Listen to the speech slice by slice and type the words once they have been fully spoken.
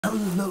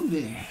Hello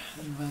there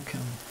and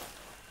welcome.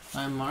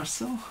 I'm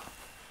Marcel.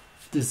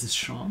 This is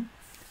Shawn.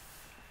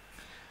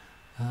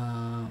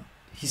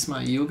 He's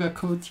my yoga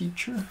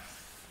co-teacher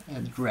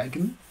at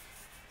Dragon.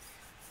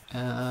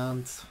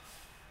 And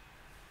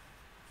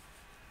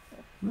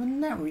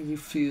whenever you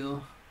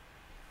feel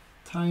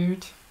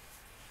tired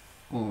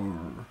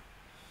or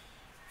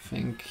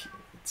think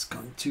it's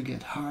going to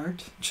get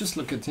hard, just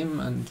look at him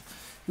and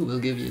he will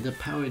give you the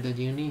power that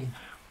you need.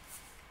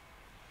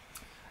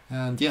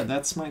 And yeah,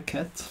 that's my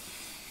cat.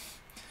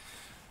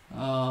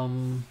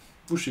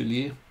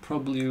 Usually,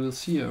 probably we'll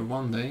see her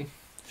one day,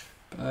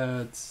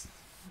 but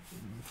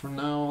for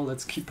now,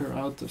 let's keep her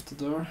out of the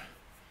door.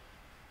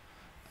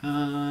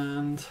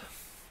 And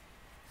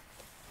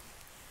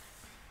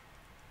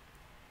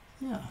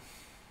yeah,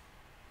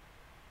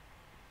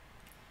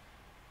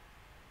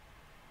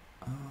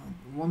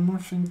 one more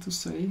thing to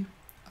say.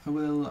 I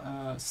will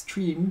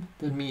stream.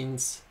 That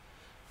means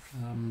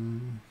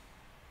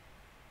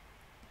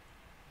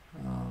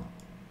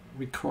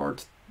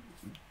record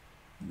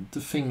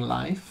the thing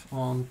live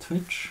on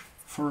Twitch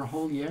for a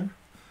whole year,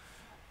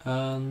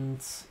 and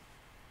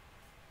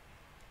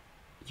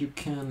you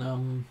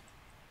can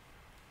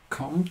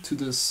come to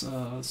this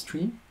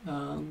stream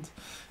and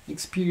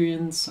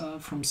experience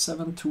from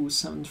 7 to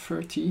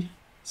 7:30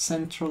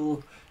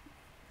 Central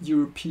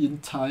European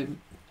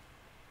time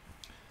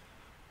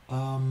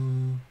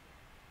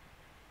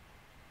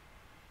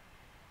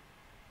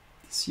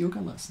these yoga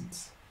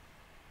lessons.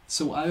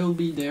 So I will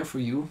be there for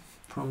you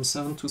from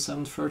 7 to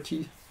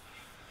 7:30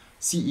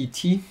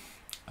 CET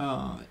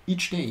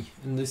each day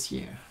in this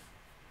year.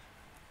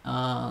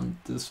 And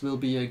this will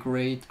be a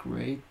great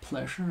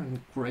pleasure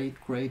and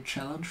great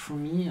challenge for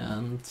me,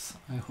 and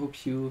I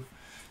hope you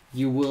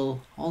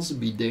will also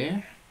be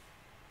there,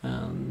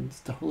 and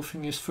the whole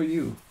thing is for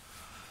you.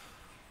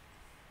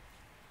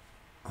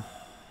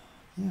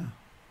 Yeah.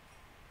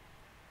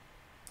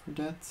 For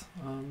that,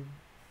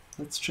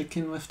 let's check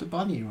in with the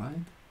body,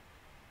 right?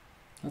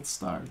 Let's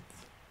start.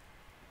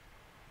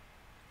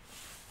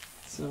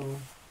 So,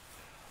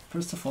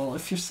 first of all,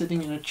 if you're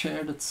sitting in a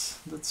chair,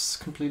 that's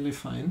completely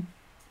fine.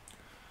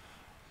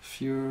 If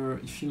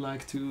you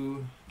like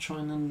to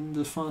join in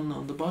the fun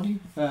on the body,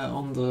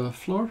 on the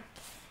floor,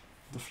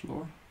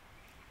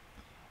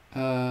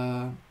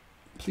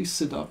 please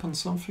sit up on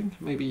something,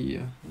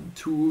 maybe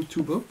two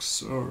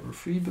books or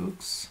 3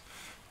 books,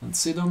 and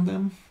sit on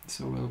them.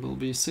 So we'll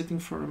be sitting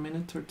for a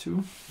minute or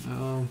two,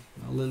 a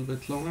little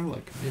bit longer,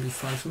 like maybe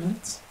 5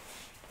 minutes,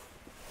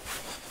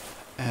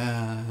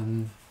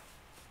 and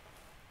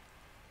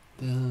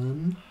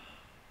then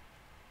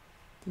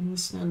we'll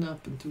stand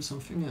up and do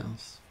something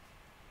else.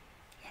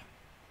 Yeah.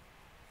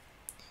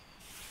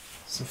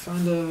 So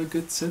find a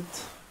good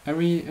sit.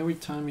 Every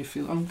time you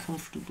feel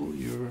uncomfortable,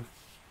 you're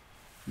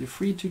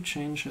free to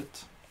change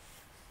it.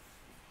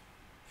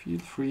 Feel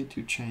free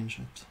to change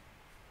it.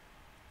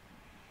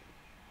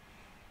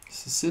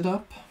 So sit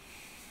up.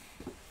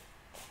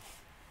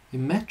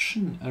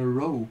 Imagine a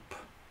rope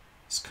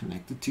is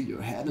connected to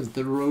your head and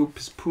the rope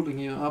is pulling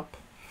you up.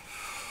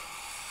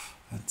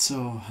 And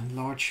so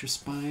enlarge your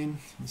spine.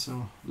 And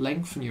so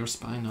lengthen your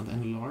spine, not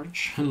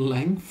enlarge.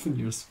 Lengthen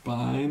your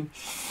spine.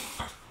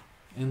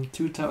 In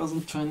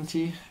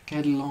 2020,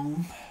 get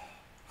long.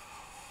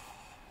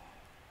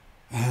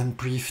 And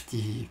breathe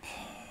deep.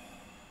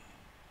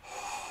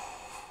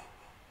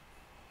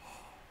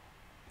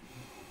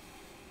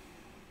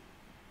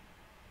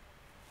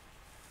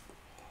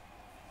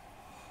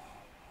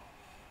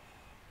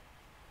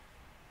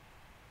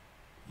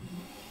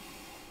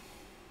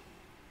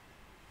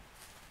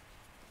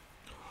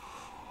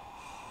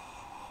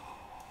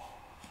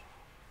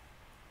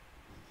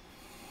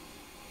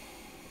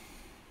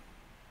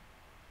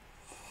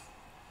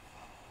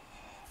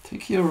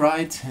 Take your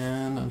right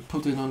hand and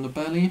put it on the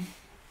belly,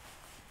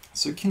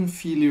 so you can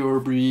feel your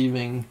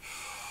breathing.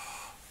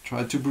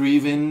 Try to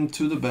breathe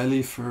into the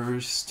belly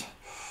first.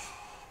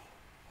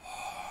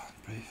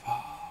 Breathe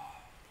out.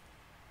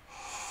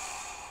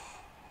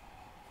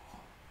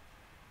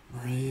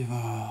 Breathe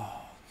out.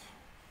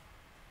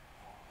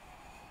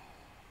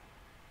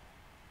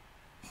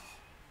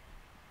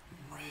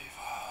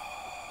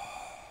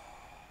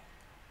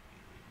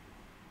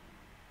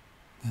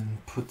 Then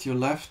put your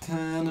left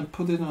hand and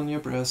put it on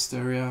your breast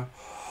area.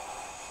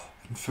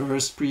 And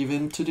first breathe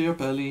into your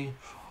belly.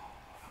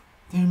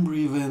 Then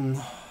breathe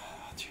in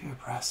to your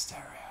breast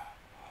area.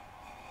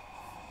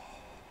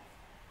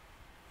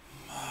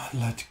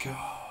 Let go.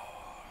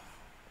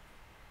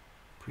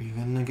 Breathe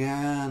in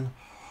again.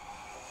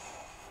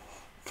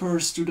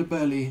 First to the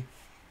belly.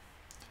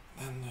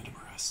 Then to the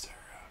breast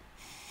area.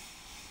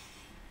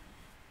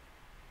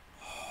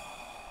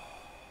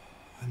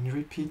 And you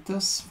repeat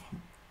this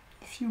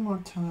a few more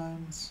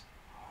times.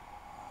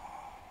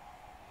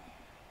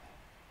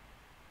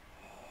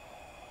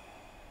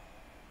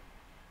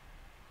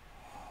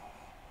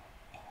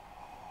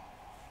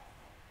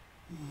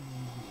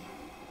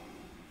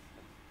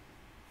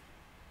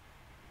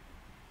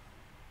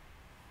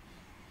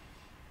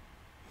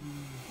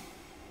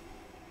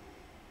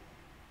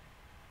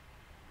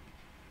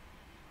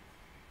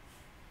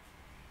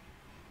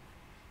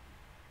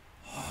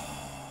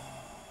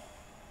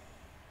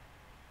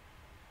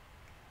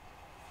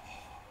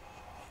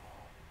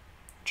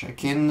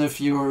 Check in if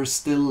you're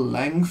still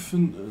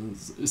lengthened,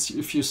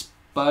 if your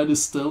spine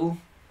is still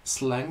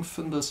as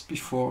lengthened as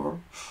before,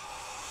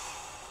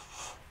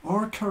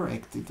 or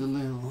correct it a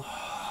little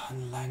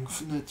and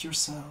lengthen it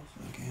yourself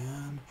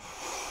again.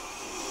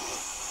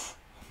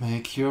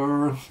 Make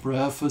your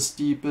breath as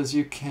deep as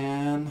you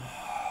can,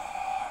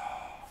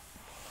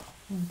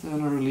 and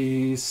then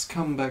release.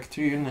 Come back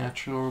to your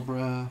natural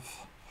breath.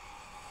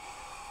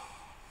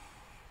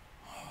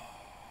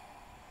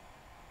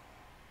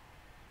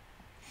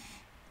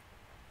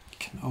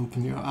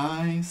 Open your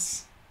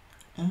eyes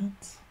and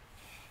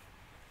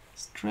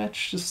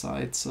stretch the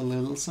sides a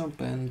little, so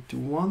bend to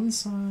one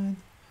side,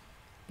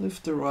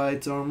 lift the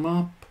right arm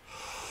up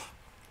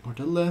or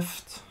the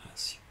left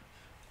as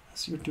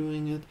you're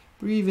doing it.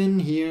 Breathe in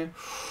here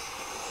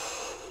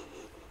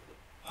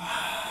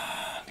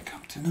and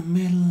come to the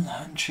middle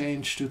and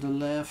change to the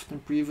left,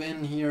 and breathe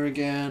in here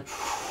again.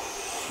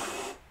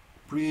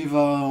 Breathe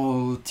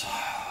out,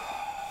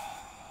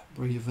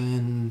 breathe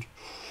in.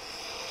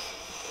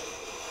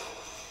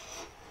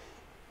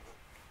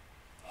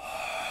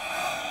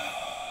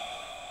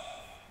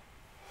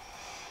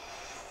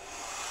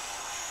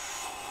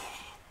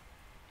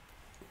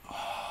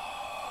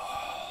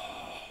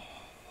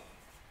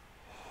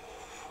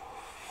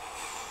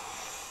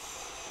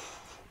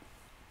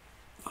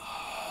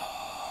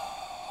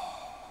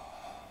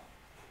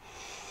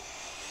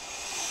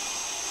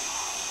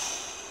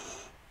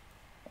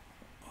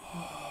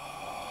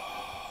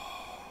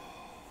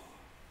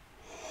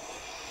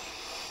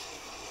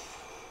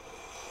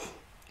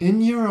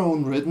 In your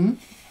own rhythm,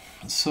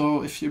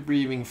 so if you're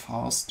breathing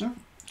faster,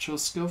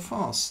 just go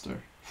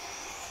faster.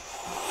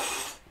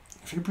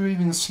 If you're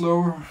breathing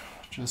slower,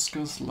 just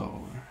go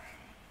slower.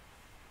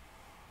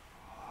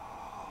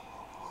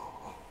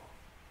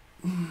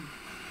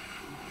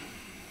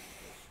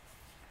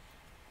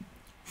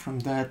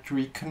 From that,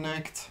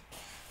 reconnect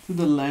to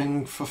the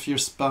length of your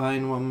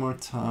spine one more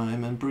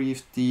time and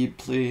breathe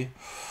deeply.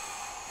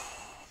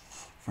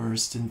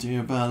 First into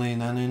your belly,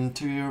 then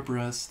into your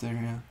breast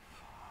area.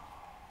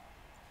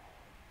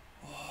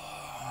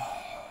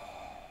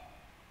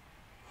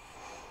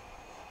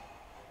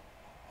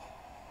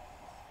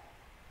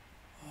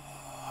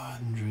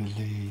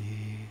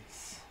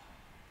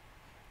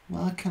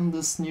 Welcome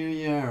this new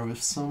year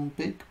with some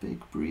big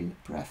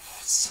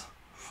breaths.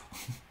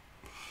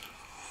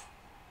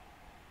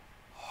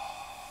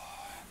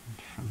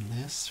 And from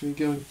this we're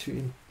going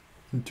to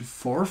into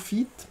 4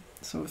 feet.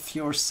 So if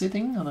you're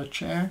sitting on a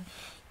chair,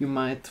 you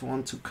might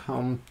want to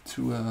come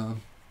to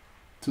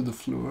the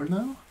floor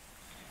now.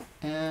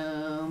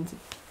 And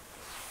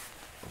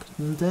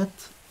in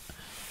that,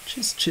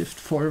 just shift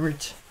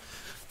forward.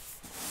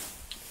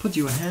 Put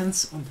your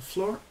hands on the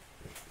floor.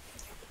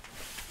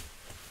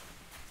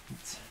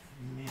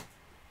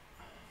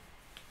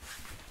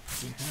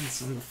 Your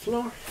hands on the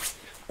floor.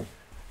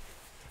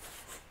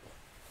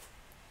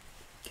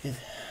 Good.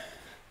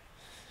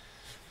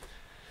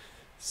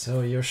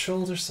 So your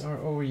shoulders are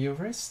over your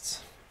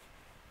wrists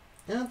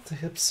and the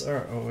hips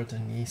are over the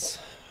knees.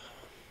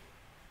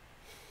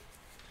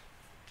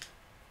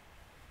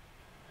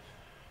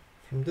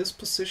 From this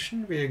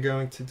position we are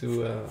going to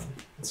do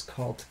it's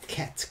called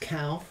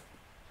cat-cow.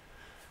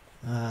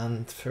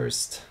 And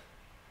first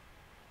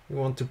you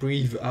want to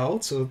breathe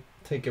out, so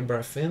take a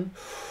breath in.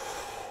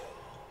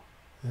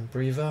 And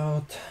breathe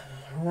out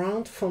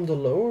around from the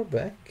lower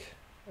back,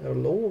 or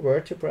lower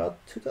vertebra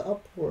to the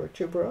upper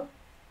vertebra.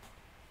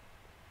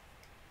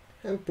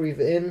 And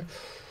breathe in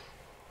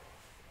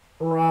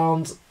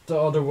around the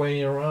other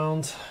way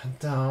around,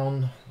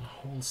 down the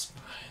whole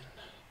spine.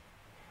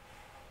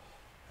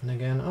 And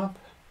again up.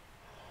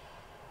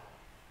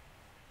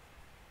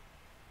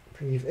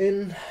 Breathe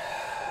in.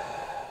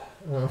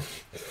 And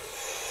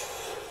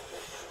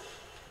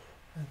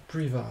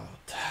breathe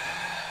out.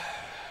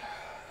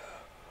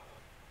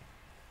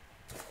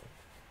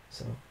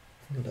 So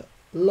from the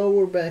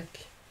lower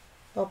back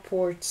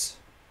upwards,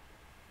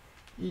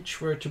 each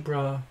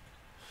vertebra,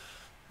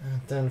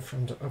 and then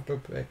from the upper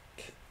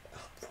back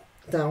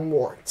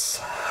downwards.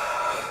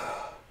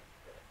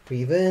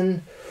 Breathe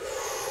in,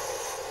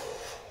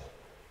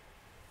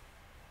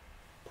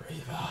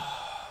 breathe out.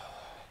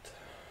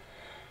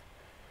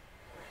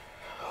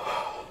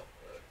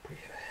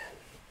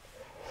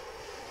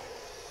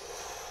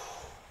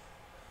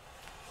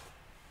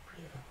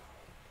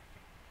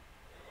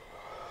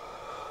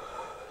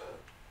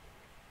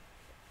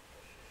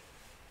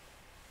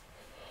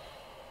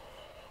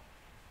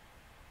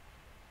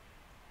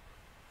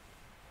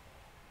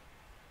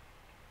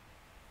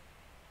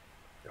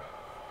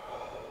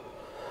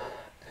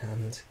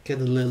 And get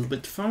a little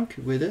bit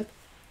funky with it,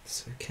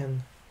 so you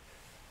can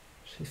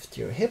shift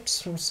your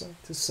hips from side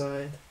to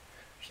side,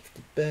 shift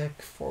it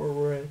back,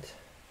 forward.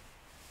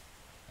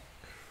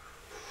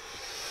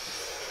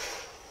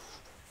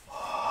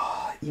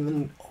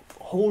 Even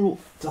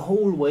the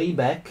whole way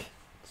back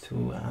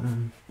to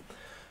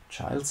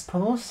child's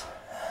pose.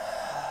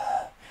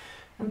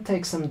 And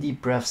take some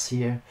deep breaths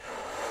here.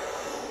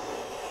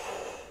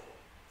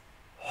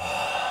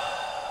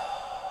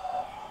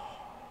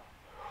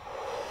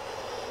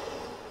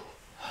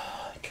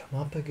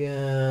 up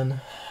again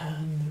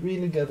and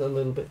really get a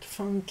little bit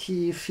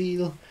funky.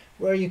 Feel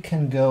where you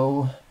can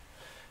go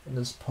in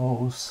this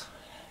pose.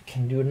 You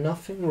can do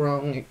nothing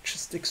wrong, you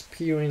just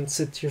experience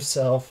it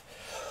yourself.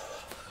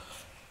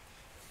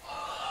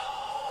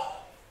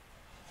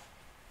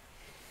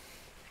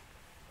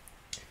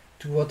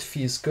 Do what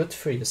feels good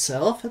for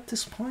yourself at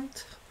this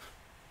point.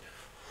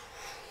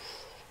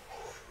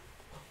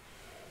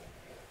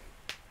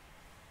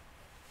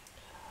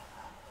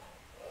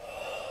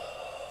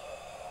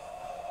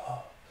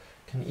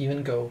 Can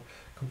even go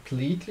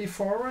completely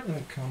forward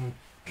and come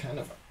kind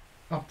of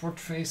upward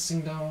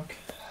facing dog.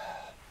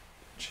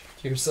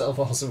 Check yourself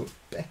also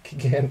back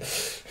again.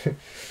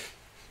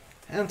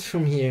 And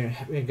from here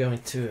we're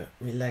going to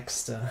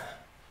relax the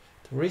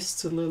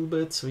wrists a little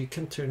bit, so you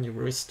can turn your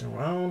wrist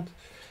around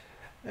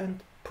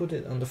and put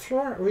it on the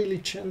floor really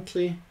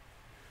gently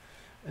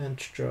and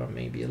draw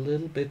maybe a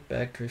little bit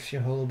back with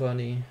your whole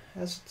body,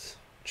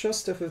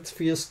 just if it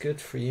feels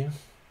good for you.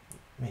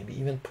 Maybe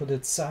even put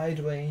it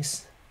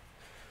sideways,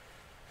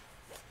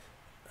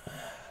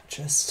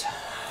 just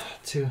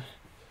to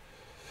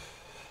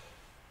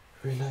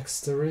relax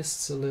the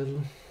wrists a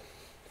little.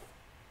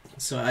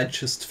 So I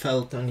just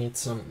felt I need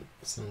some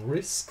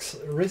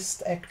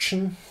wrist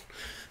action,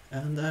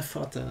 and I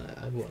thought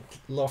I would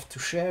love to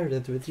share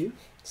that with you,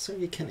 so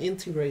you can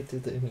integrate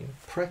it in your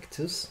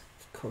practice,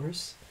 of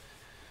course.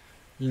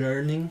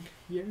 Learning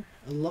here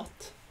a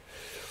lot.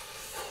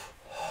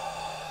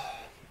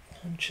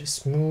 And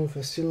just move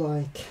as you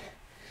like.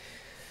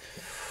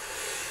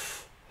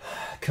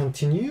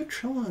 Continue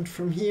neutral, and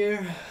from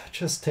here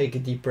just take a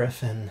deep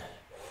breath in.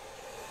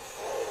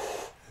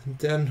 And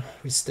then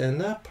we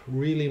stand up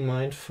really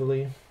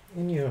mindfully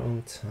in your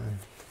own time.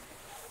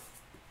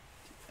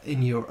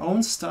 In your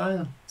own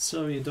style,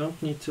 so you don't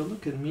need to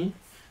look at me.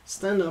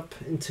 Stand up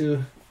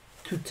into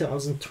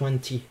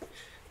 2020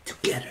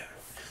 together.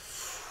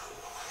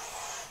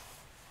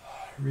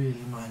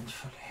 Really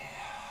mindfully.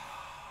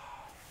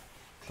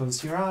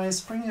 Close your eyes,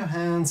 bring your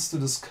hands to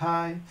the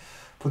sky,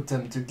 put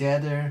them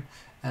together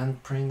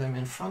and bring them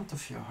in front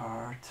of your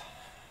heart.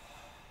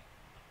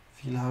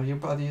 Feel how your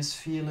body is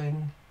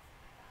feeling.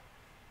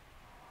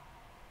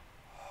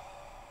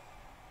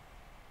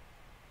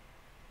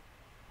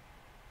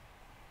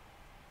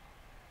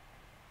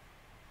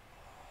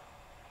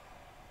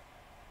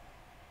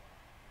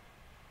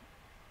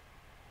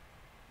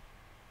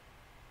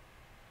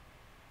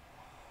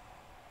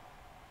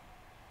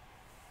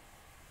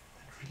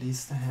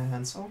 Release the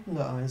hands, open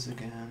the eyes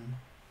again.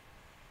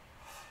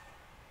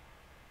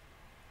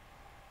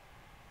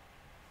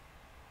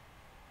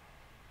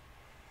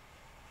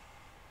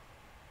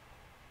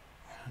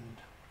 And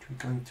what we're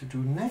going to do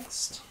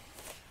next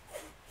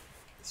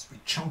is we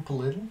jump a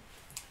little.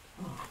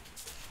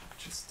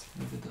 Just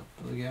move it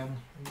up again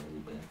a little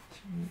bit.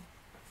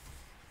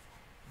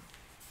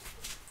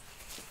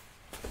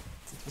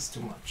 That was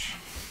too much.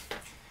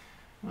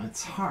 No,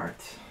 it's hard.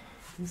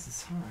 This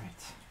is hard.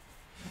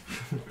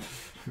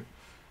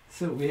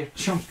 So we're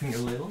jumping a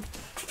little.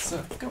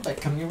 So go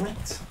back on your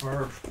mat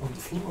or on the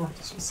floor.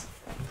 This was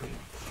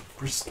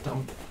brisk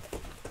dump.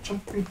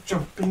 Jumping,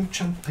 jumping,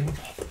 jumping.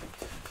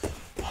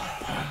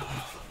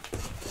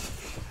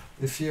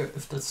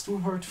 If that's too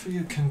hard for you,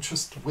 you can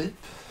just whip,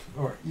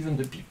 or even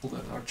the people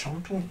that are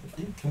jumping,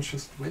 you can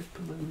just whip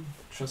a little.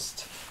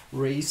 Just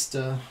raise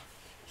the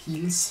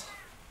heels,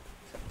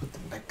 put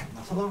them back on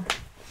the floor,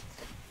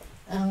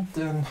 and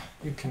then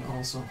you can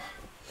also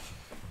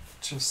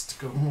just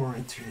go more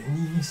into your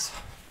knees,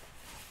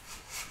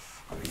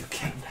 or you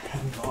can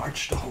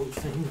enlarge the whole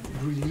thing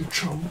and really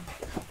jump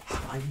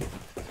high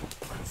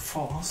and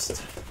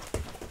fast,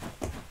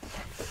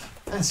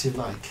 as you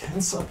like.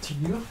 It's up to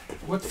you.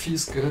 What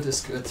feels good is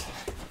good.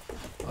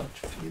 What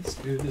feels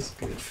good is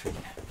good for you.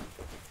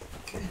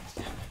 Okay.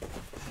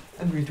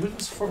 And we do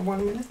this for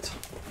 1 minute.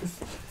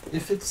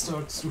 If it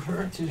starts to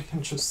hurt, you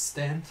can just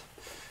stand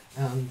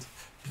and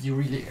be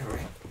really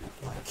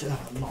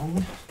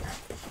long.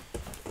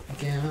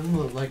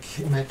 Again, like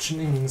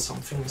imagining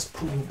something is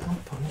pulling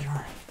up on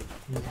your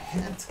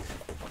head.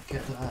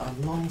 Get a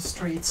long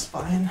straight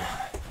spine.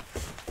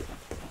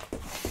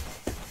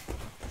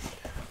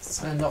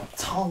 Stand up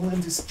tall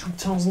in this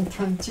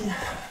 2020.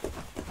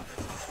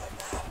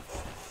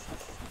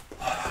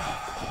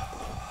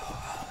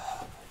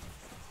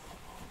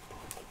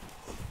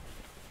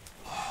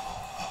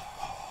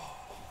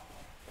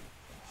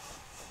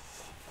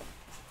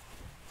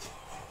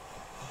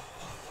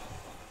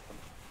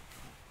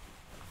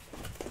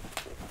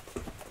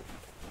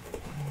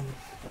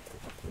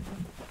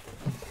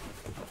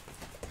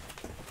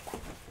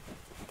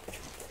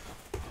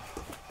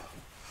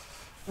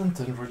 And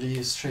then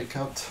release, shake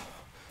out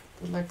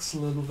the legs a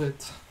little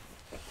bit.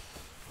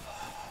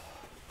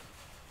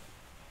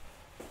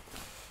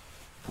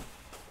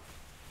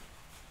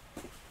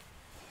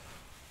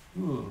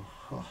 Ooh.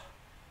 Oh.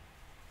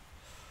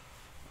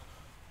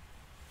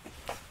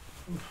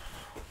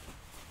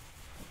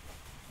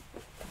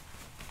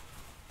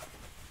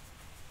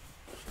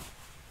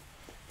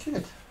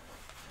 Good.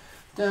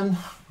 Then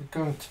we're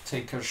going to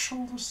take our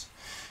shoulders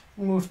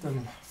Move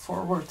them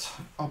forward,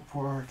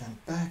 upward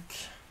and back.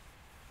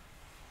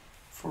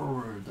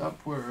 Forward,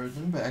 upward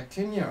and back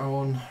in your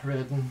own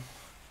rhythm.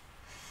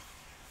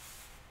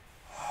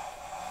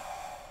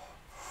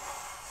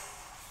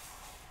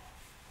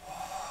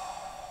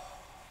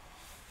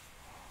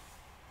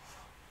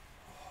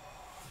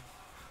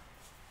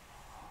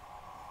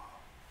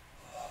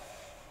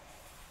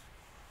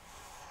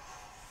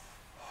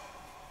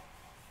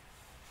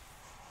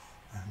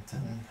 And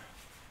then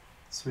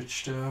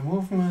switch the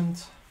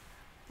movement.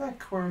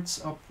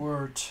 Backwards,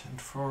 upward and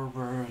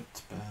forward,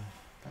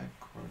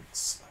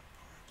 backwards,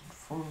 upward and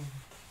forward,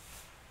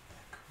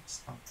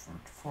 backwards,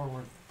 upward,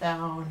 forward,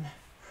 down.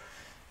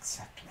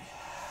 Exactly.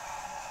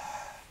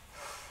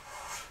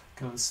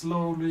 Go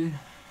slowly.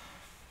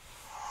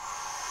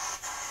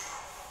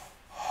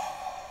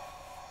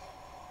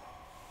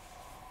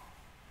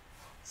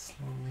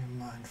 Slowly,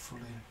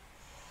 mindfully.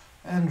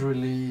 And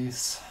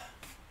release.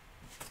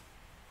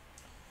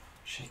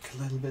 Shake a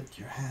little bit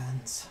your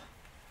hands.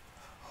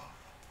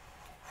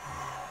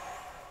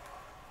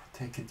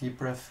 Take a deep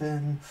breath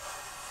in.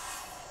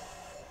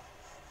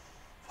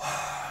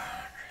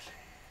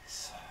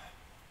 Release.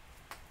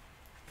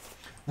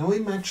 Now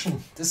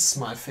imagine, this is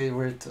my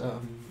favorite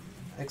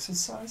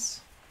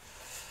exercise.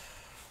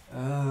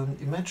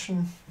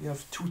 Imagine you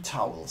have two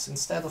towels.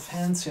 Instead of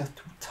hands you have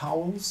two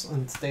towels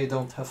and they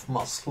don't have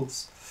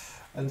muscles.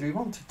 And we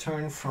want to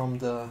turn from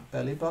the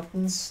belly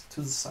buttons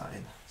to the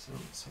side. So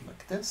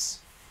like this.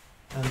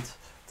 And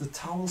the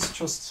towels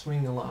just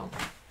swing along.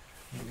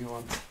 And we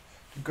want to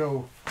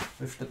go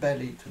with the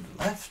belly to the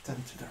left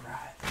and to the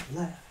right,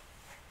 left,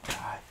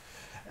 right.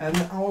 And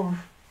our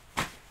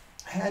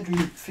head we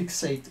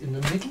fixate in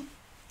the middle,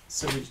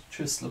 so we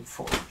just look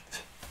forward.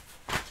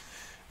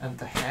 And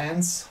the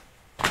hands,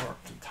 or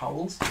the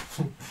towels,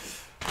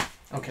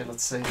 okay,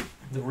 let's say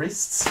the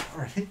wrists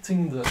are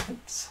hitting the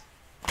hips,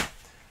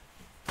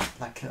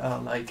 like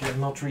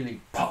not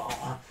really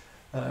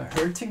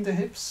hurting the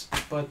hips,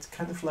 but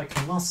kind of like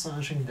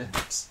massaging the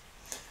hips.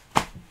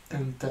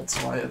 And that's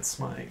why it's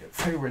my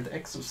favorite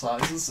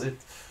exercises. It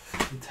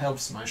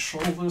helps my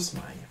shoulders,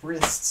 my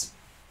wrists,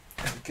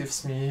 and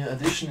gives me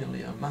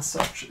additionally a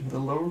massage in the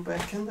lower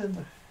back and in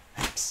the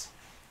hips.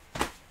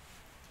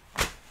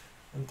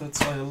 And that's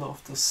why I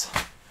love this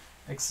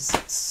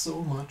exercise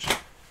so much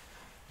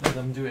that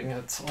I'm doing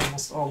it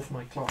almost all of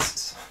my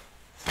classes.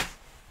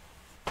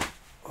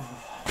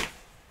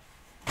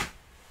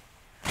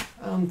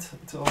 And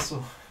it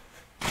also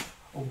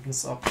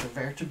opens up the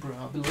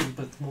vertebra a little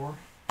bit more.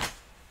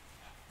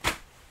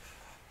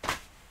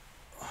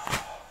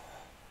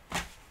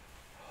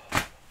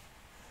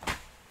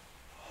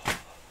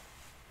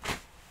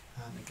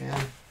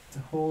 Again, the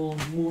whole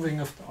moving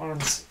of the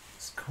arms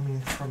is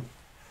coming from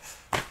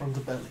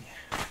the belly,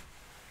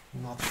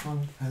 not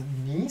from the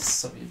knees.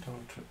 So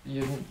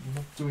you're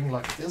not doing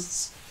like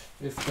this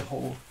with the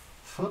whole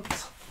foot,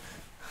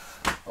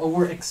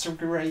 over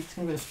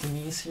exaggerating with the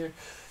knees here.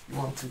 You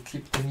want to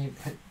keep the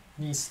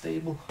knee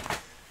stable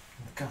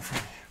and go from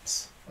the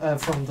hips,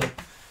 from the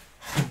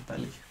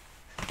belly.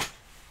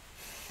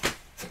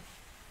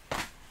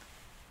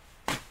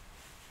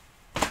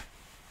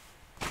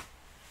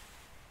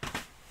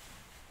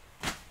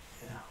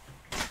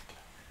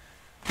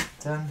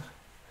 Then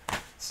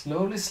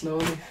slowly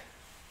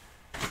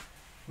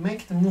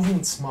make the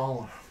movement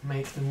smaller.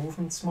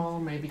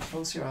 Maybe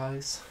close your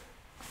eyes.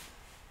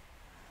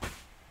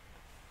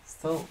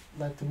 Still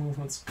let the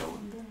movements go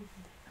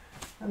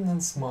and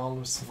then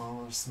smaller.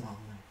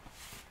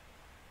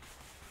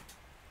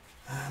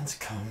 And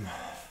come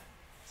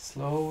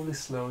slowly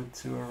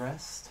to a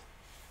rest.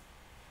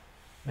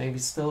 Maybe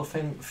still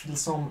feel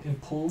some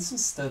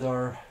impulses that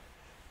are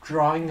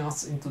drawing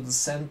us into the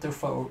center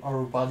of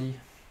our body.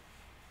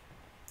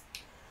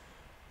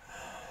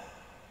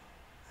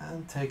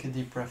 And take a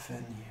deep breath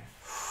in here.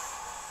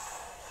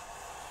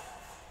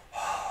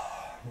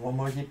 One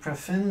more deep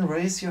breath in.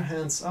 Raise your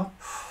hands up.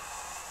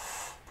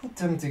 Put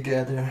them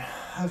together.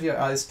 Have your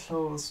eyes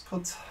closed.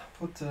 Put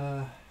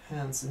the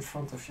hands in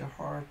front of your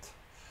heart.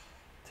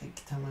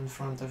 Take them in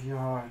front of your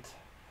heart.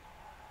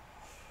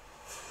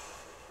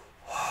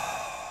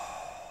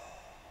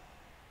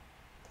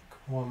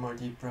 Take one more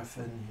deep breath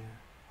in here.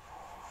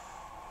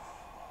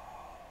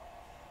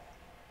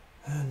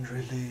 And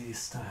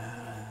release the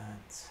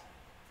hands.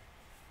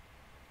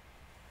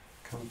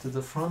 Come to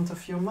the front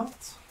of your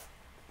mat,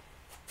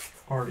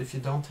 or if you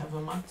don't have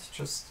a mat,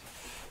 just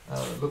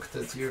look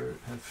that you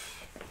have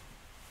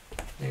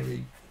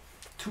maybe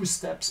 2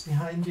 steps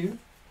behind you.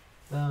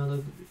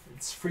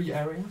 It's free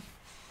area,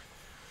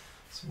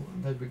 so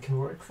that we can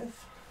work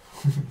with.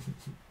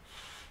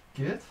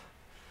 Good.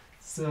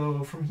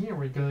 So from here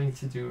we're going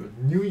to do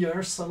New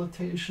Year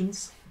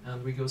salutations,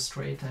 and we go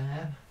straight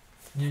ahead.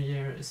 New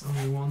Year is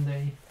only one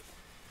day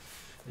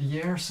a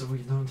year, so we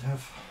don't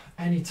have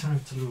any time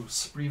to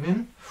lose. Breathe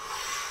in.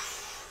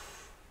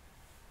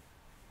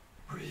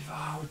 Breathe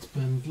out,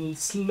 bend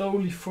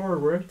slowly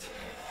forward.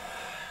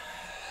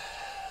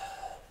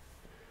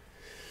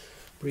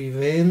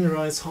 Breathe in,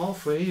 rise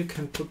halfway. You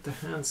can put the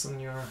hands on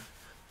your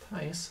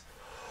thighs.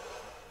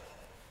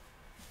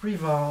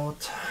 Breathe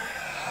out.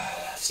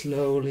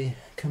 Slowly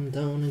come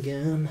down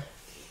again.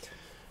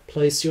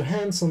 Place your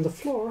hands on the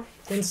floor,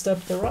 then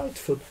step the right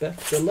foot back,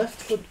 the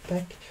left foot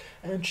back,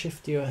 and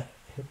shift your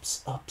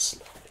hips up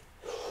slowly.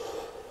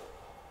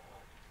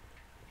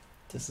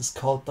 This is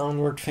called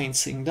downward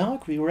facing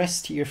dog. We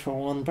rest here for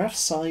one breath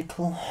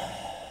cycle.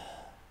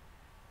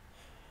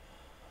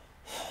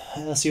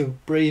 As you're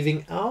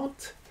breathing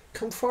out,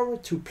 come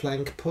forward to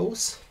plank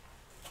pose.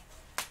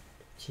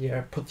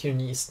 Here, put your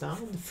knees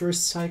down, the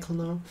first cycle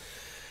now,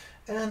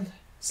 and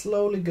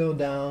slowly go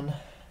down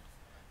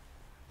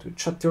to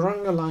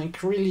chaturanga,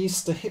 like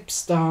release the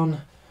hips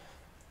down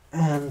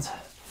and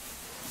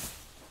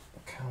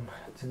come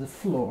to the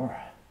floor.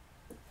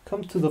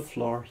 Come to the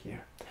floor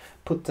here.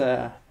 Put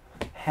the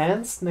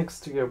hands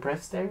next to your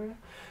breast area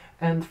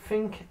and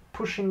think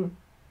pushing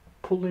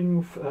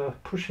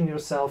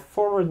yourself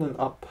forward and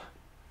up.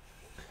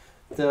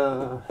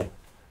 The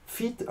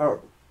feet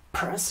are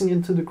pressing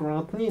into the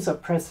ground, knees are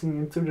pressing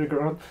into the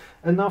ground,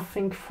 and now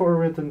think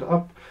forward and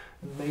up,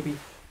 and maybe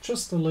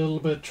just a little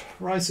bit,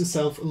 rise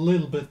yourself a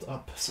little bit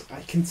up so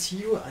I can see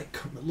you. I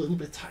come a little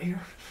bit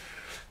higher.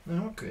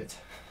 Now, good.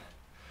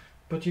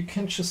 But you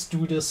can just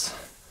do this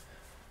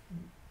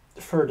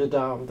further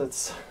down.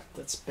 That's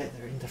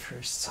better in the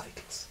first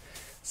cycles.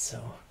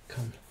 So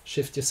come,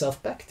 shift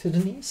yourself back to the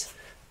knees,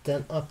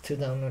 then up to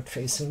downward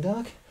facing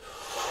dog.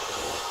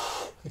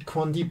 Take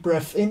one deep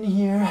breath in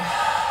here.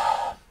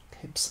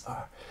 Hips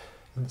are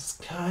in the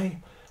sky.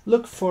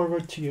 Look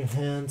forward to your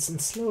hands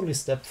and slowly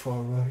step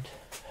forward.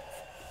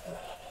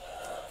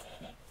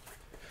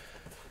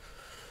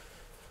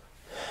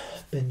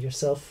 Bend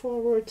yourself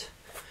forward.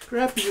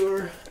 Grab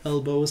your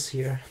elbows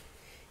here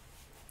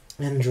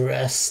and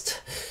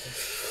rest.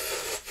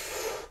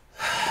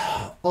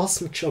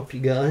 Awesome job, you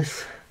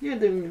guys. You're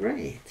doing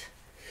great.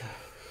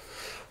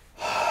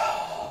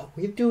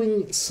 We're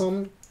doing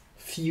some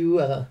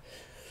few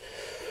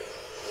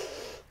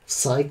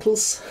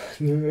cycles,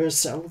 New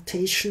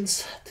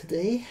salutations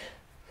today.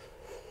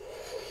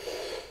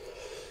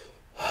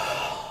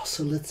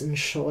 So let's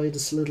enjoy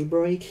this little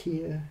break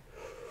here.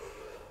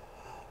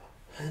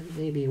 And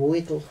maybe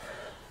wiggle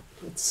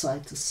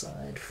side to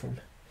side from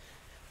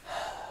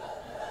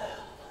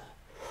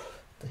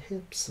the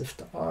hips with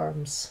the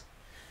arms.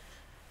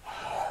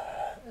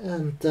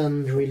 And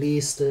then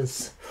release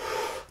this.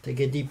 Take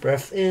a deep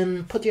breath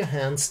in, put your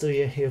hands to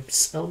your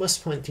hips, elbows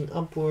pointing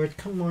upward,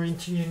 come more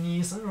into your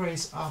knees and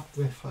raise up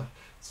with a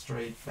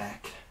straight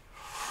back.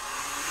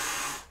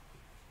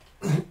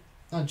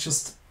 I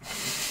just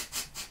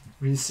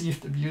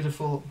received a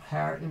beautiful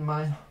hair in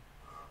my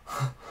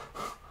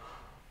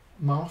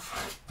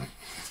mouth.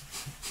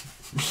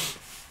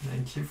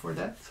 Thank you for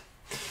that.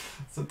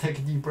 So take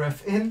a deep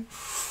breath in.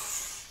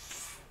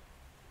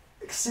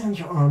 Extend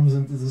your arms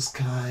into the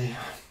sky.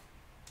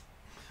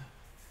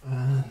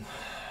 And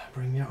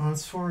bring your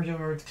arms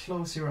forward,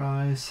 close your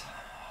eyes,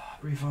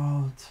 breathe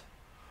out.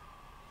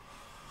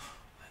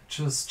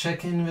 Just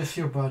check in with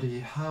your body.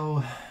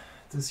 How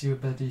does your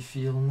body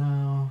feel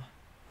now?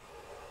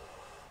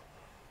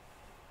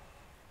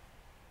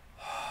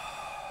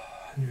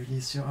 And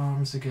release your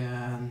arms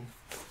again.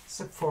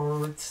 Step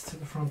forward to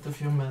the front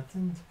of your mat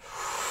and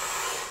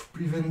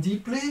breathe in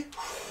deeply.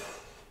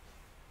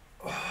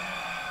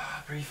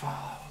 Breathe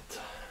out.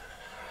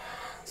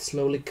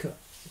 Slowly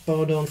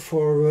bow down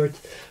forward.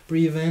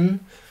 Breathe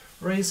in.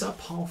 Raise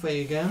up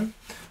halfway again.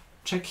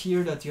 Check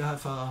here that you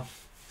have a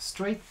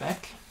straight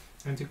back.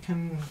 And you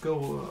can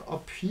go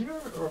up here,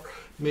 or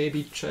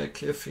maybe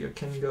check if you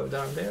can go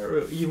down there,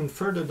 or even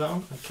further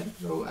down. I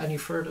can't go any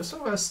further,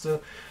 so as to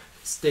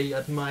stay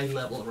at my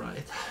level,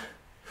 right?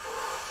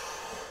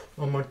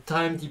 One more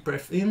time, deep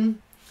breath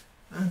in,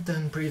 and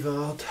then breathe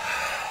out.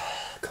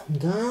 Come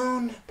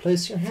down,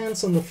 place your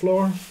hands on the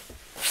floor.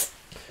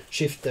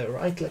 Shift the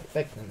right leg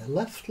back, then the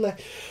left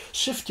leg.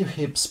 Shift your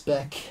hips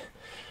back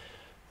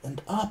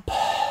and up.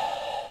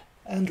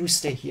 And we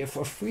stay here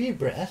for 3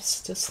 breaths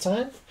this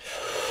time.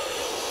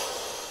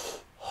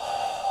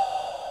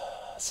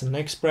 So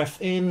next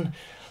breath in,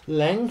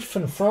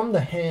 lengthen from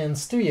the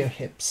hands to your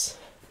hips.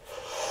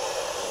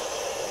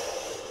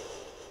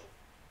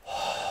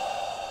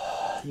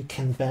 You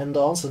can bend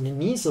also the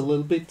knees a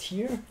little bit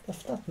here,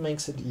 if that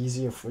makes it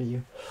easier for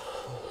you.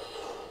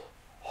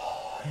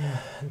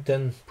 And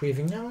then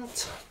breathing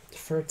out, the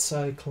 3rd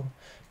cycle.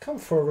 Come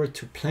forward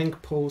to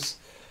plank pose.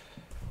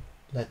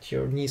 Let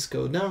your knees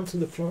go down to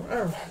the floor,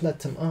 or let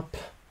them up,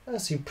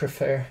 as you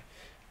prefer.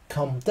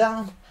 Come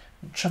down,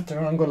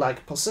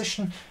 chaturanga-like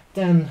position.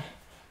 Then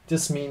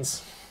this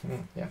means,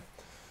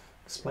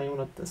 explain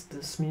what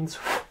this means.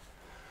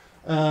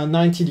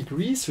 90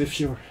 degrees with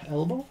your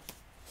elbow.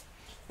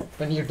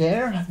 When you're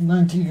there,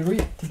 90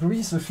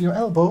 degrees with your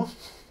elbow,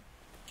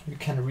 you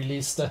can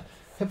release the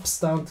hips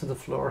down to the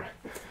floor.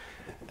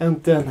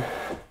 And then,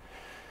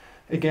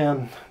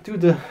 again, do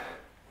the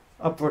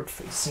upward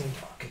facing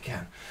dog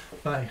again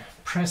by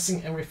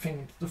pressing everything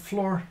into the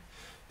floor,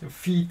 the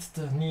feet,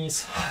 the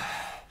knees,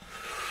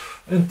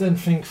 and then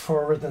think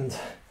forward and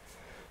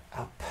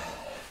up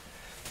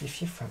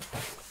with your front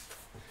leg.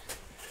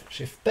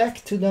 Shift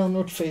back to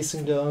downward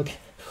facing dog.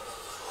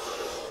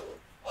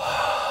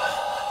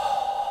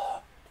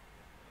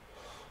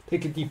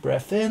 Take a deep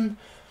breath in.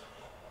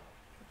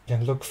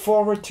 Then look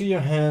forward to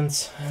your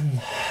hands, and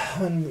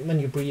when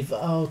you breathe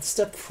out,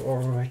 step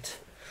forward.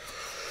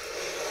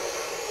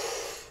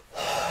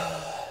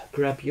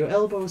 Grab your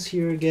elbows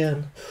here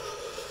again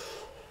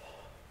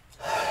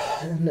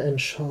and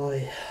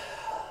enjoy.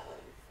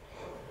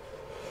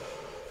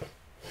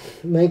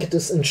 Make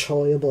this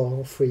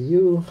enjoyable for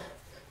you.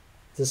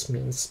 This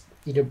means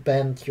either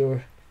bend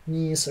your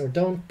knees or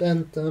don't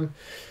bend them.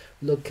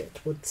 Look at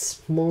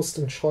what's most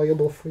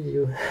enjoyable for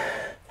you.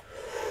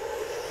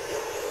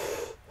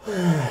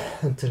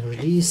 And then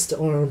release the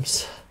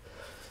arms.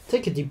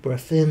 Take a deep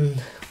breath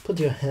in. Put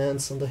your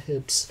hands on the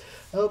hips,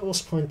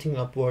 elbows pointing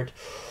upward.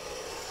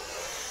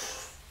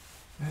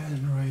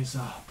 And raise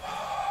up.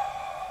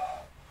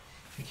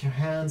 Take your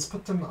hands,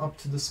 put them up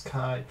to the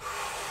sky.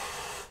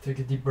 Take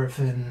a deep breath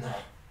in.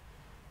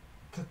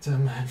 Put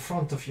them in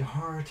front of your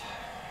heart.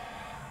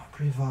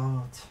 Breathe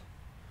out.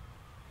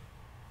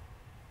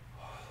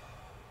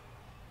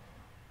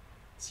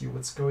 See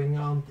what's going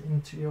on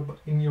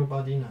in your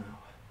body now.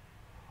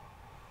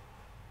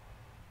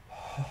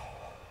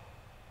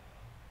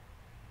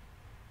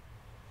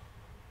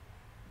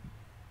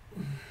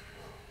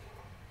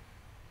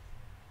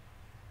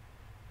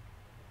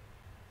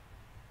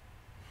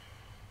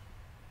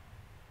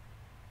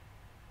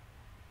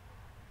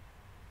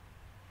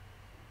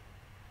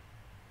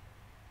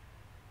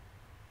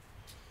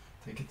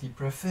 Take a deep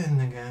breath in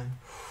again.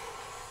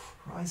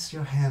 Rise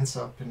your hands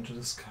up into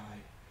the sky.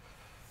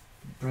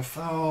 Breath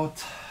out.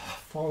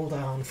 Fall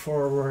down,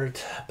 forward,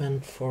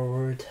 bend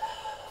forward.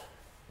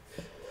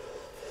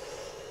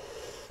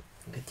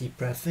 Take a deep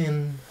breath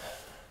in.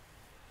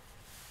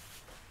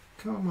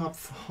 Come up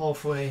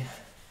halfway.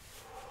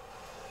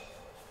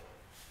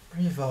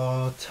 Breathe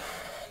out.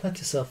 Let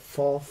yourself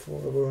fall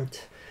forward.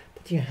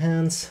 Put your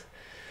hands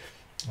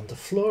on the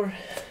floor.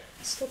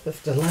 Step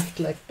with the left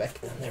leg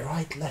back, then the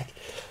right leg.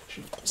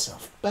 Shift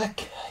yourself back,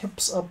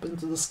 hips up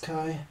into the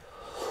sky.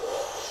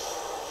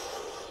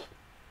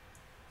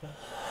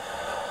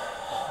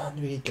 And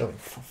we're going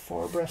for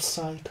 4 breath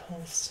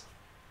cycles.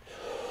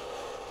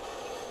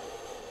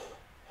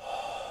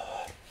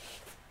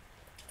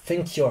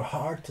 Think your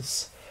heart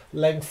is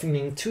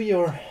lengthening to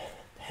your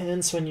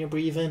hands when you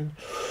breathe in.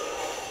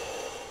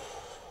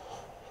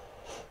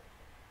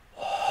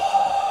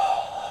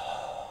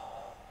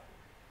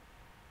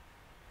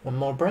 One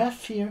more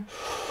breath here.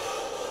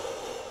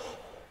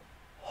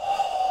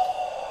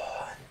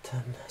 And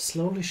then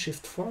slowly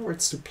shift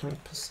forwards to plank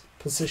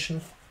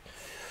position.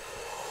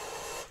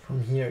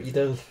 From here,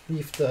 either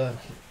leave the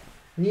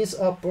knees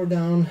up or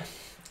down,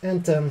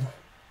 and then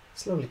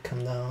slowly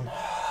come down.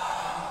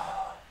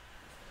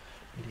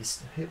 Release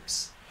the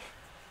hips.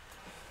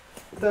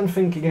 Then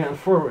think again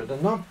forward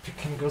and up. You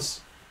can go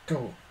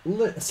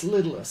as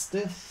little as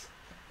this.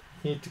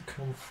 You need to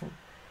come from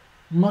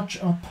much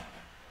up.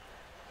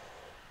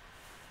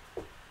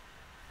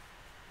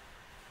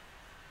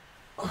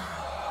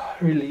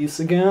 Release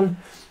again.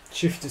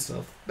 Shift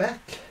yourself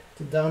back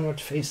to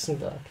downward facing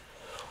dog.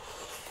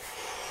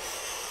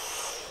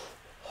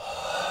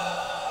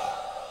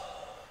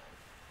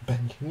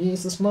 Bend your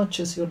knees as much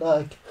as you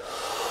like.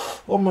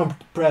 One more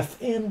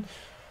breath in,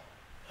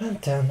 and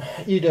then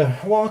either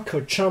walk or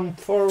jump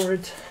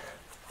forward.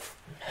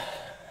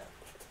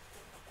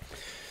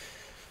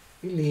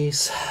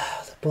 Release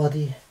the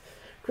body.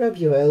 Grab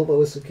your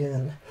elbows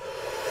again.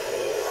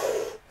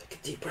 Take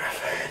a deep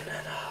breath in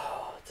and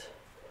out.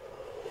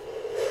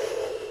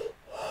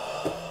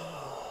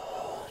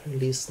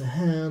 Release the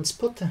hands.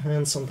 Put the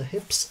hands on the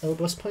hips,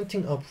 elbows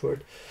pointing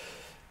upward.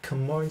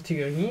 Come more into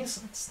your knees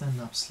and stand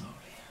up slowly.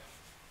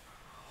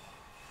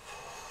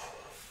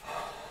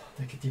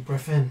 Take a deep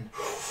breath in.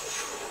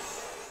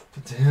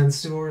 Put the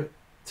hands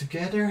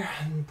together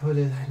and put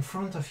it in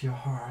front of your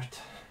heart.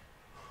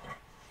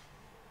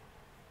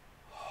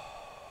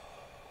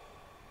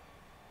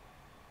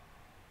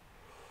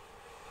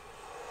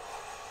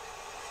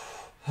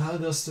 How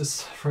does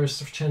this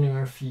 1st of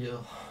January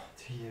feel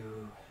to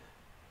you?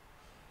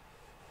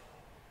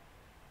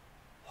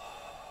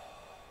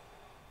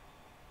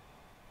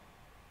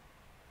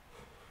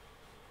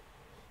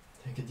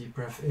 Take a deep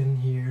breath in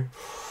here.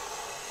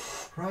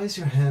 Rise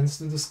your hands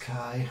to the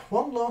sky.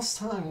 One last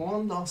time,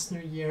 one last New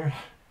Year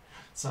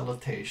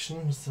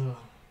salutation. So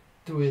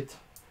do it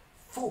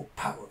full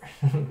power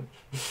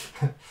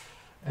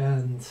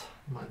and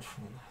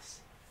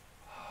mindfulness.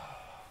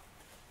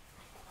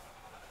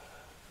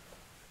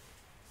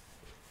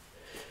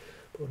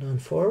 Pull down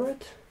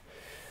forward.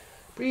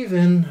 Breathe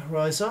in,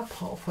 rise up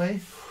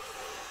halfway.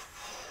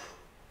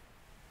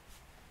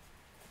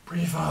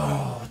 Breathe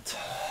out.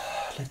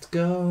 Let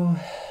go.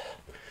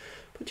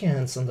 Put your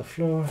hands on the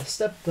floor.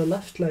 Step the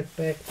left leg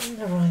back and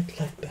the right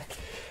leg back.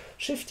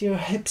 Shift your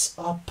hips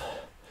up.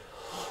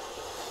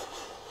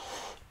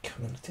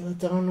 Come into a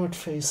downward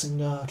facing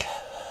dog.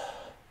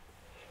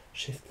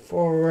 Shift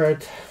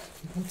forward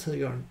until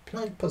you're in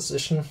plank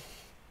position.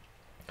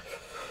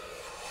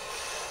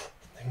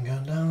 Then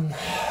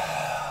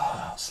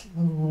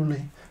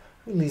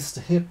Release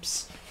the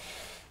hips.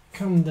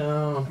 Come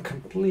down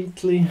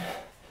completely.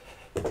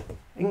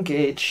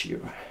 Engage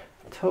your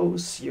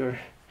toes, your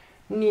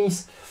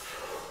knees.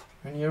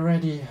 When you're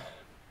ready,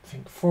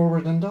 think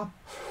forward and up.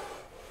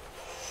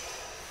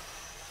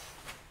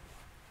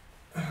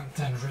 And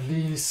then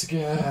release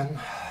again.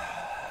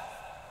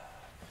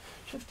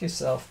 Shift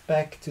yourself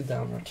back to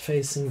downward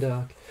facing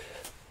dog.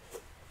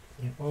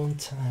 Your own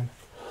time.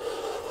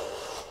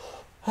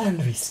 And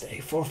we stay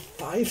for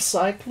 5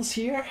 cycles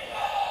here.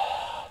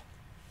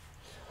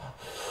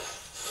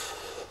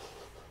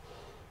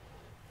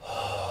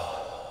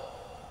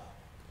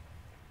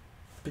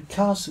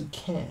 Because you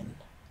can.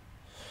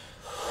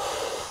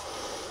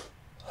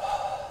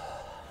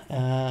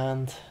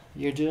 And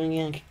you're doing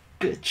a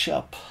good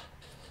job.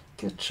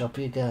 Good job,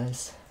 you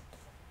guys.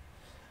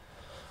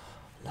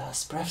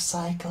 Last breath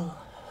cycle.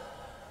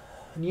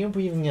 And you're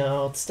breathing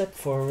out, step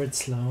forward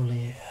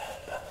slowly.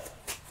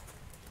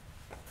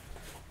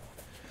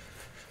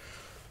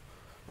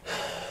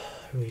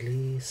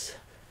 Release.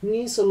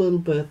 Knees a little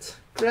bit.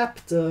 Grab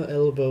the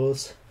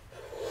elbows.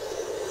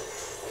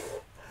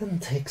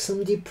 And take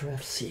some deep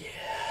breaths here.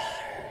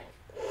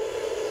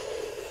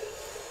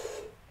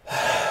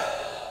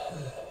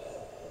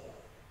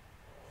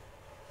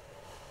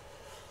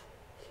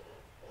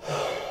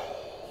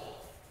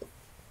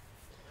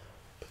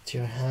 Put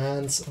your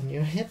hands on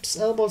your hips,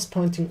 elbows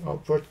pointing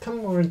upward.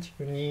 Come over to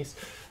your knees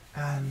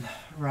and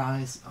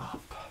rise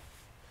up.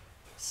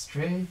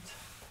 Straight.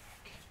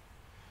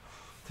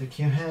 Take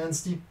your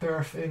hands, deep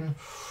breath in.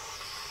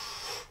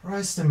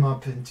 Rise them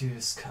up into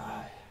the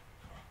sky.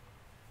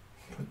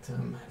 Put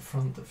them in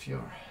front of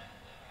your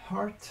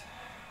heart.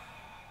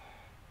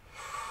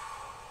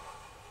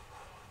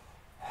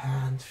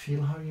 And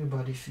feel how your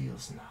body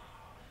feels now.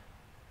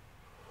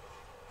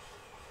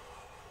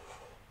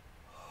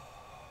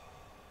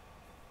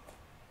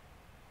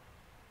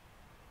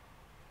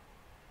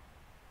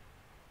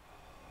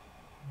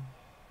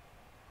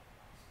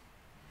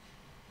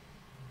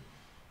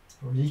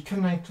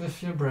 Reconnect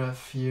with your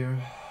breath here.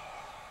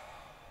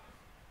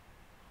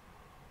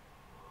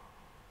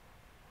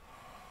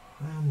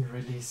 And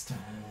release the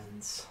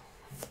hands.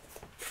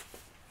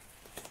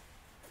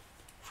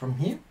 From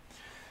here,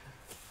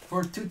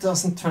 for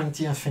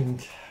 2020, I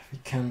think we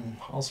can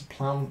also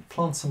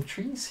plant some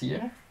trees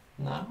here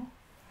now.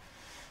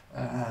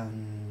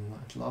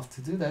 I'd love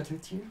to do that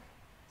with you.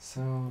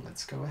 So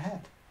let's go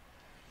ahead.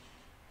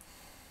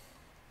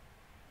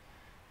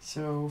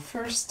 So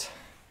first,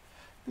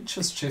 we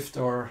just shift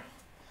our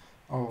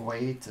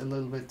weight a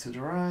little bit to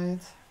the right,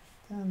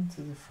 then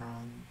to the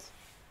front,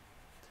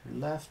 to the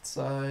left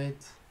side,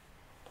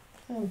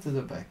 then to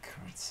the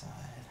backward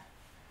side,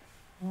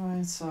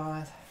 right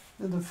side,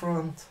 to the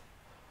front,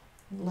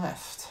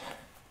 left,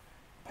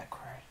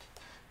 backward.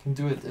 You can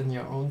do it in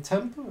your own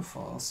tempo,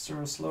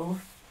 faster or slower.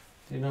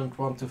 You don't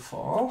want to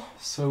fall.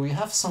 So we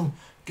have some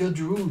good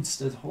roots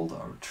that hold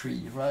our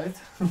tree, right?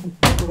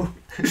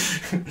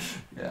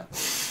 Yeah.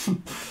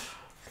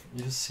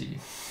 You see.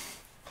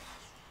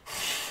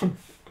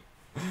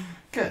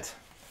 Good.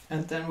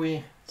 And then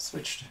we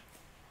switch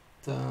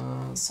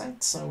the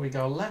sides, so we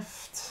go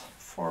left,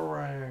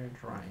 forward,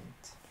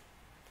 right,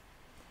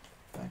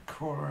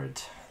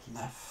 backward,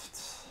 left,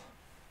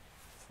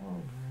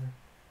 forward,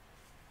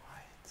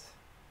 right.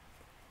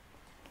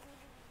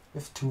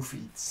 With 2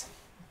 feet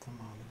at the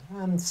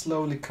moment. And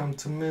slowly come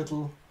to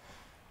middle.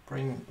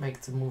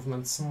 Make the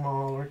movement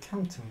smaller,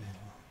 come to middle.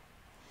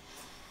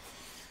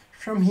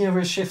 From here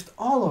we shift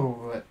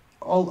all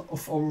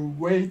of our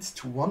weight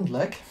to one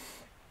leg,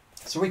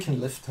 so we can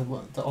lift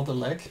the other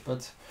leg,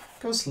 but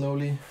go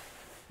slowly.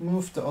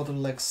 Move the other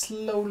leg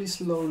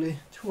slowly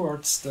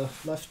towards the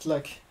left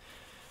leg,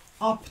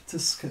 up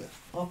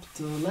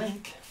the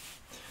leg.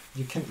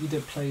 You can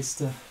either place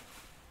the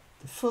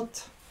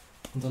foot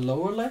on the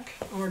lower leg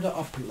or the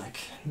upper leg,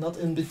 not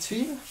in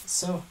between,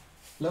 so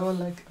lower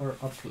leg or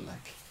upper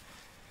leg.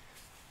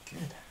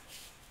 Good.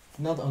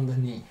 Not on the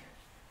knee.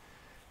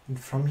 And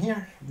from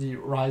here we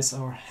rise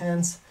our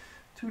hands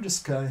to the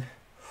sky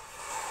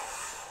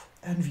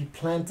and we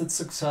planted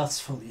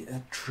successfully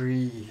a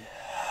tree.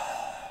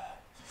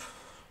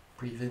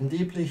 Breathe in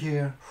deeply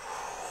here,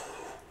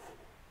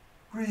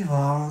 breathe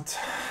out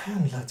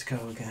and let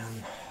go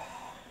again.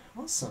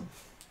 Awesome.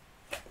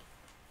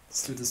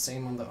 Let's do the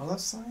same on the other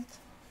side.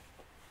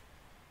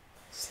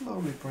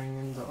 Slowly bring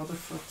in the other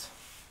foot,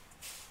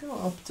 go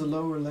up the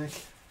lower leg.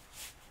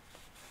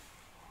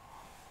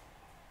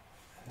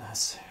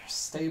 Nice,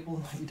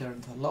 stable, either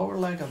the lower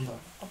leg or the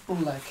upper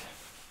leg.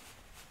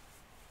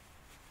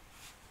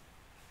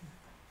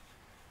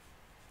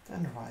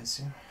 Then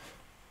rise your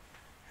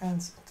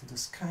hands into the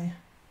sky.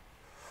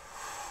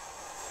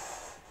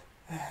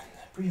 And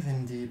breathe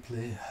in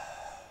deeply.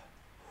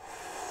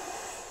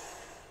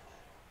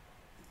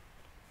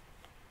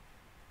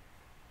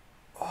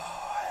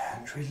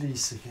 And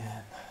release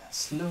again.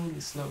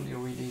 Slowly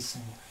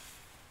releasing.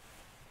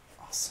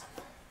 Awesome.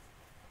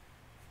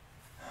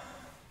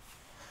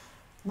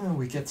 Now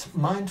we get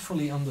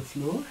mindfully on the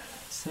floor,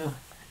 so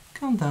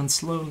come down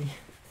slowly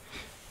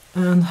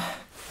and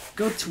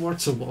go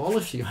towards a wall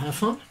if you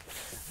have one,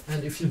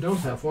 and if you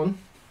don't have one,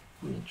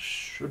 it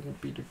shouldn't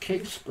be the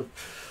case, but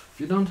if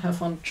you don't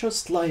have one,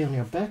 just lie on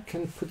your back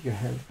and put your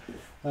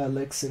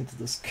legs into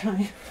the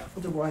sky.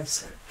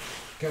 Otherwise,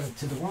 go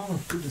to the wall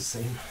and do the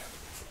same.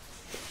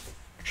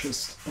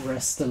 Just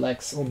rest the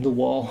legs on the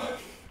wall.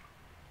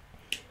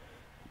 You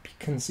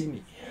can see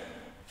me.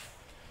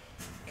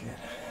 Good.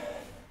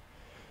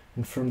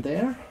 And from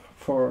there,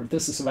 for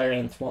this is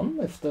variant 1,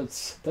 if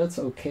that's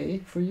okay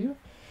for you,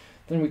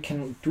 then we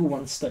can do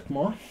one step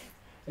more.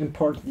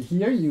 Important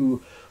here,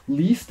 you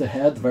leave the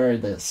head where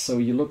it is, so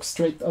you look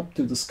straight up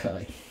to the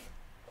sky.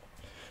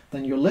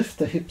 Then you lift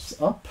the hips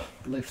up,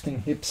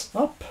 lifting hips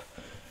up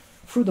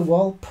through the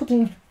wall,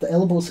 putting the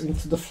elbows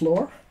into the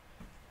floor,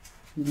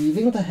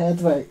 leaving the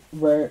head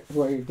where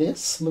it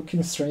is,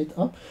 looking straight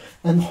up,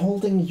 and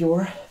holding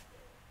your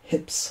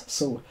hips.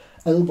 So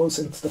elbows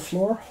into the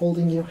floor,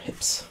 holding your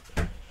hips.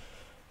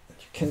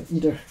 You can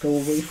either go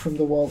away from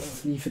the wall or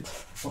leave it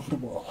on the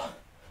wall.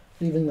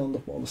 Leaving on the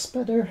wall is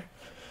better,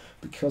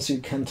 because you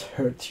can't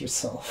hurt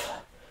yourself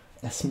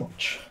as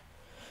much.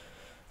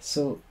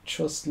 So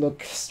just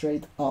look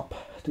straight up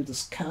to the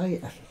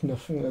sky and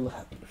nothing will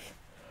happen.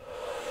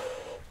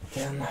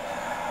 Then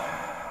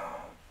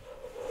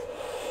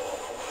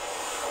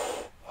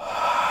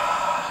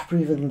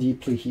breathe in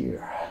deeply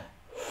here.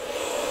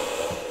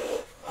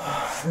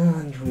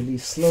 And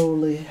release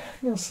slowly,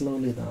 and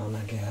slowly down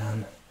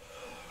again.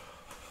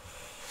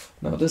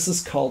 Now this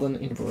is called an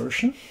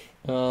inversion.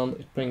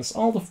 It brings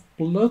all the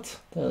blood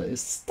that is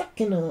stuck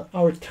in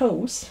our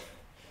toes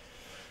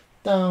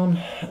down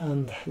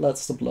and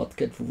lets the blood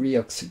get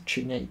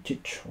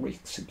reoxygenated.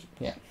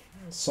 Yeah,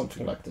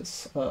 something like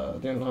this. I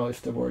don't know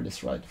if the word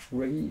is right.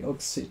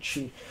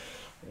 Reoxygenated.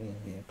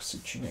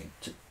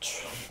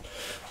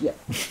 Yeah,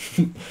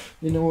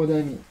 you know what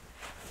I mean.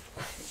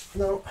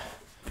 Now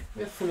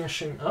we're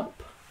finishing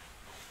up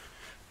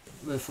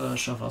with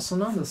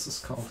Shavasana. This is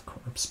called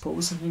corpse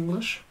pose in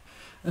English.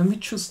 And we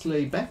just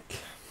lay back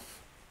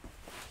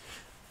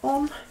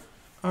on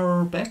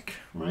our back,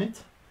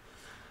 right?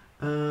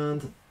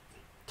 And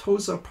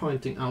toes are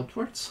pointing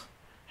outwards.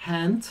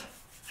 Hands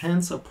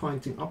are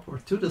pointing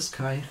upward to the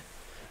sky.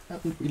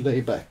 And we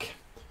lay back.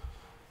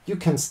 You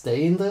can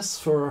stay in this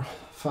for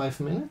 5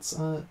 minutes.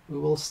 We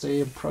will stay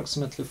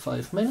approximately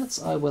 5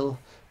 minutes. I will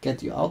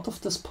get you out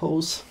of this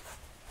pose.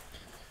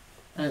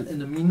 And in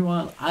the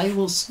meanwhile, I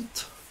will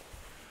sit.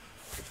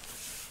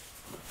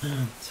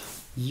 And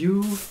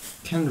you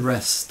can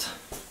rest.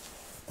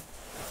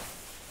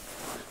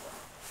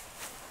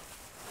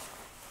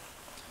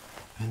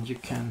 And you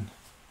can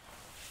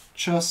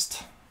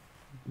just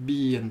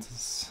be in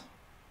this.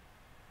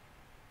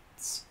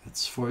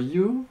 It's for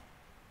you.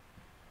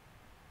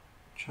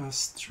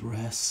 Just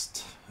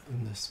rest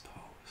in this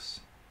pose.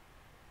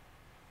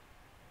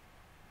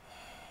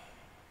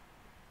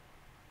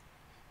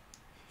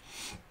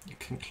 You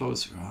can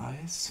close your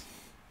eyes.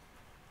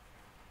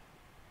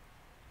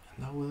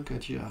 And I will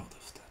get you out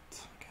of that.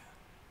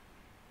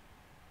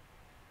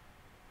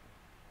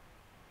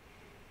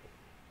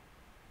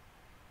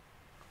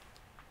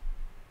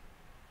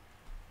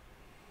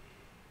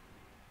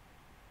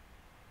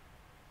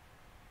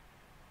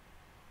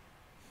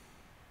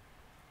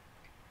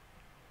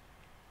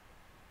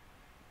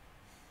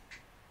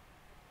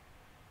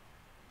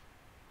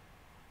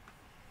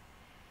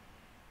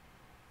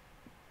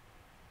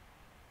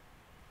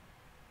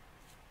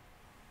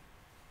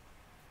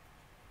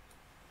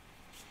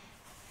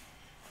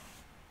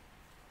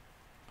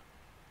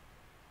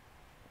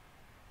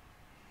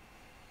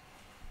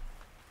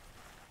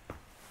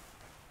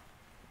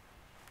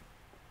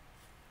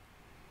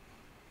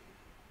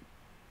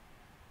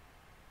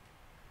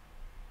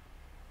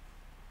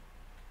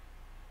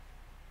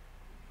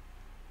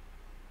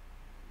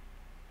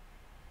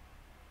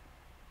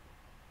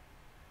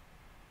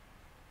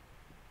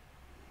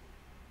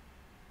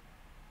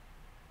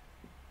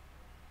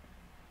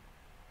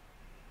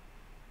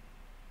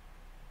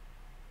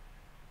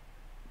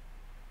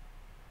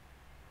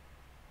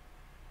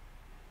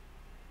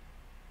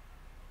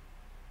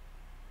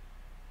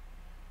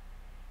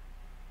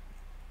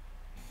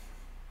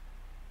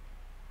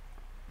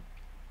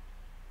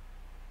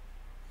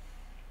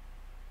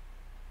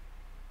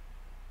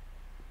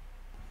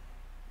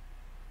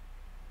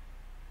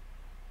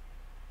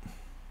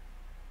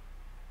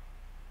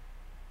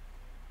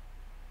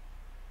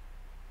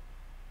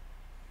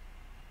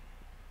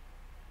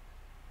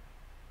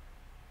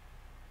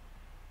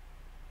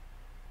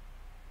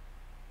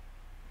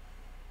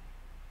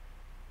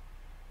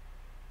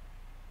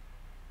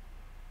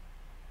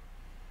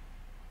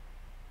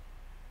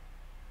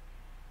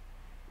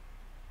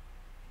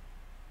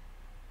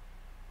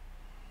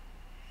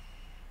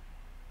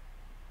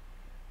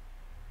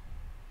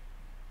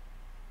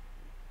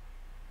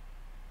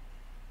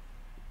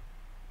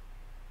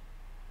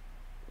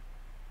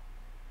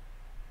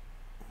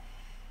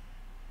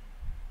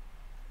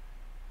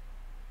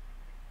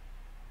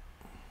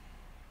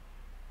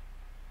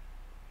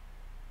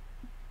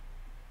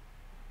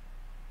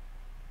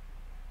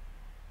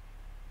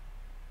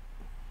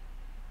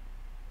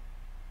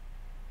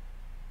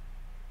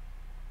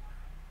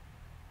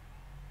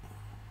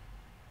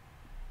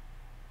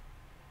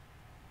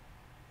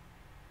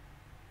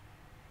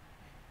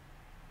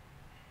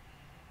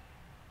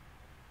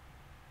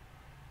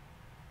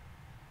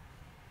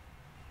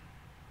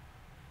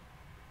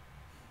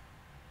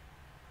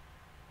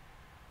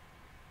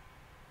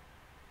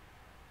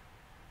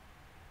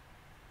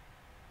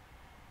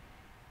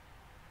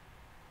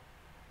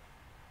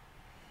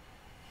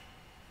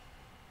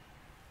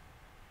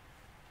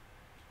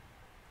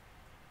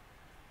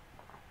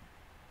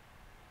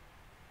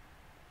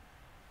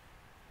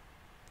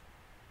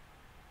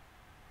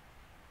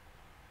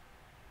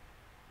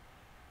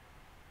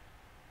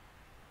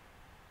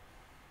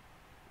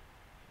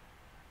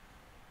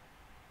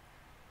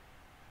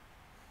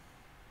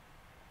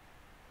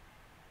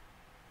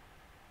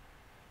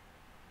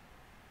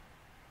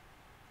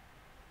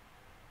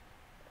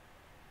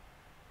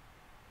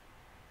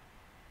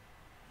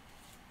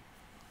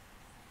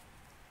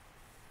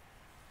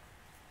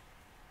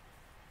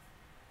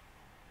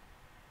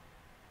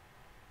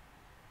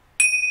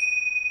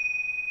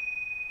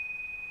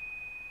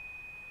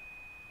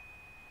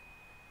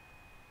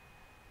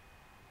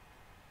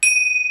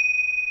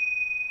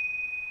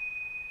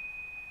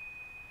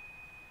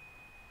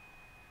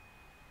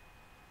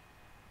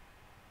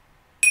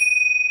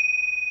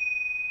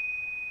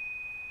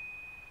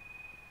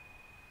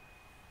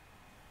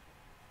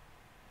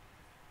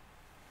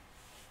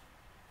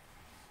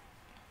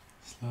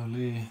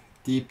 Slowly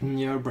deepen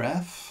your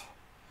breath.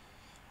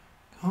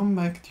 Come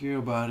back to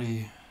your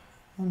body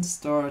and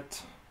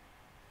start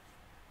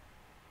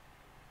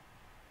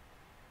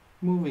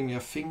moving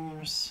your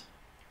fingers,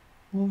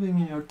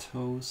 moving your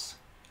toes,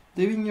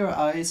 leaving your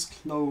eyes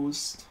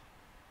closed.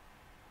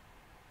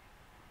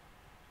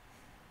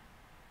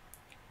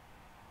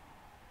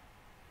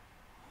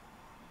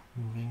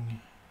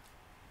 Moving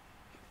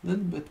a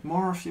little bit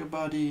more of your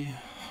body,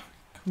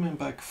 coming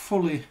back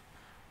fully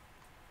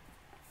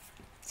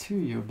to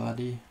your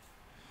body.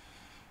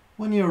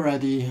 When you're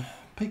ready,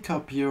 pick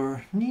up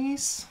your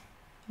knees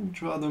and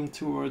draw them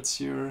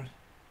towards your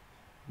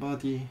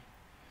body,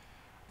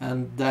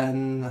 and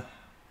then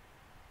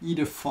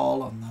either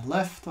fall on the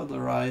left or the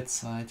right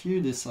side,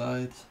 you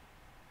decide,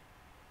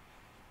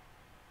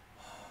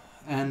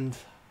 and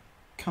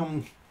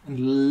come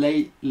and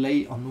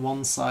lay on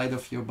one side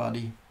of your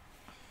body.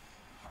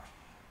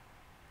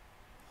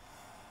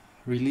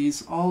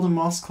 Release all the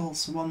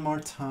muscles one more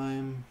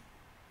time.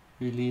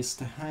 Release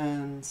the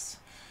hands,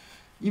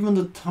 even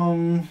the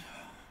tongue,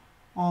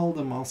 all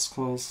the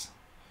muscles.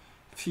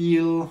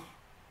 Feel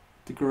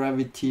the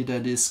gravity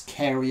that is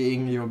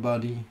carrying your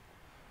body.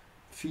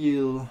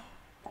 Feel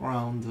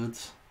grounded.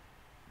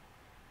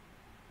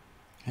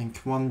 Take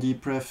one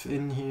deep breath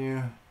in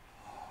here.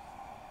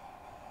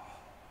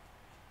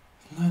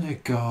 Let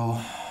it go.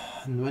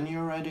 And when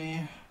you're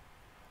ready,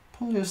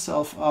 pull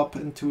yourself up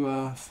into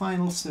a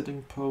final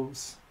sitting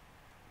pose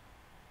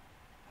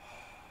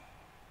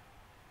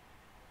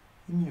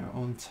in your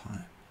own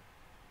time.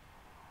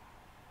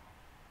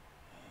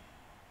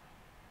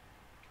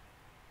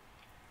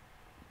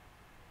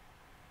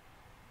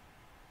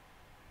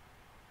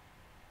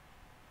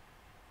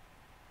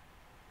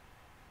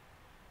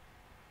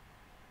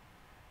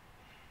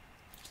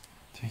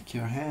 Take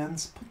your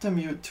hands, put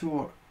them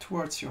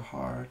towards your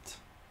heart.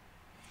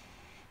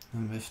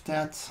 And with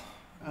that,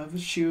 I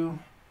wish you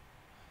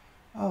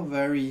a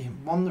very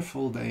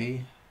wonderful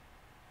day,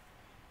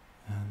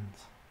 and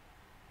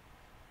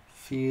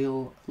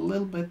feel a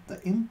little bit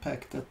the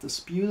impact that this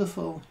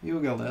beautiful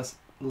yoga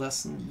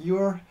lesson,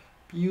 your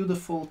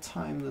beautiful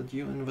time that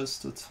you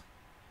invested,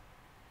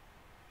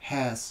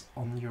 has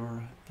on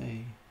your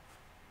day.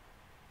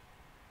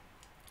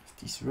 With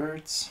these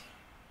words,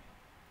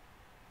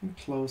 and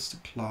close the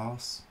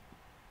class.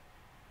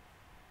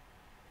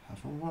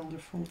 Have a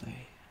wonderful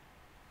day.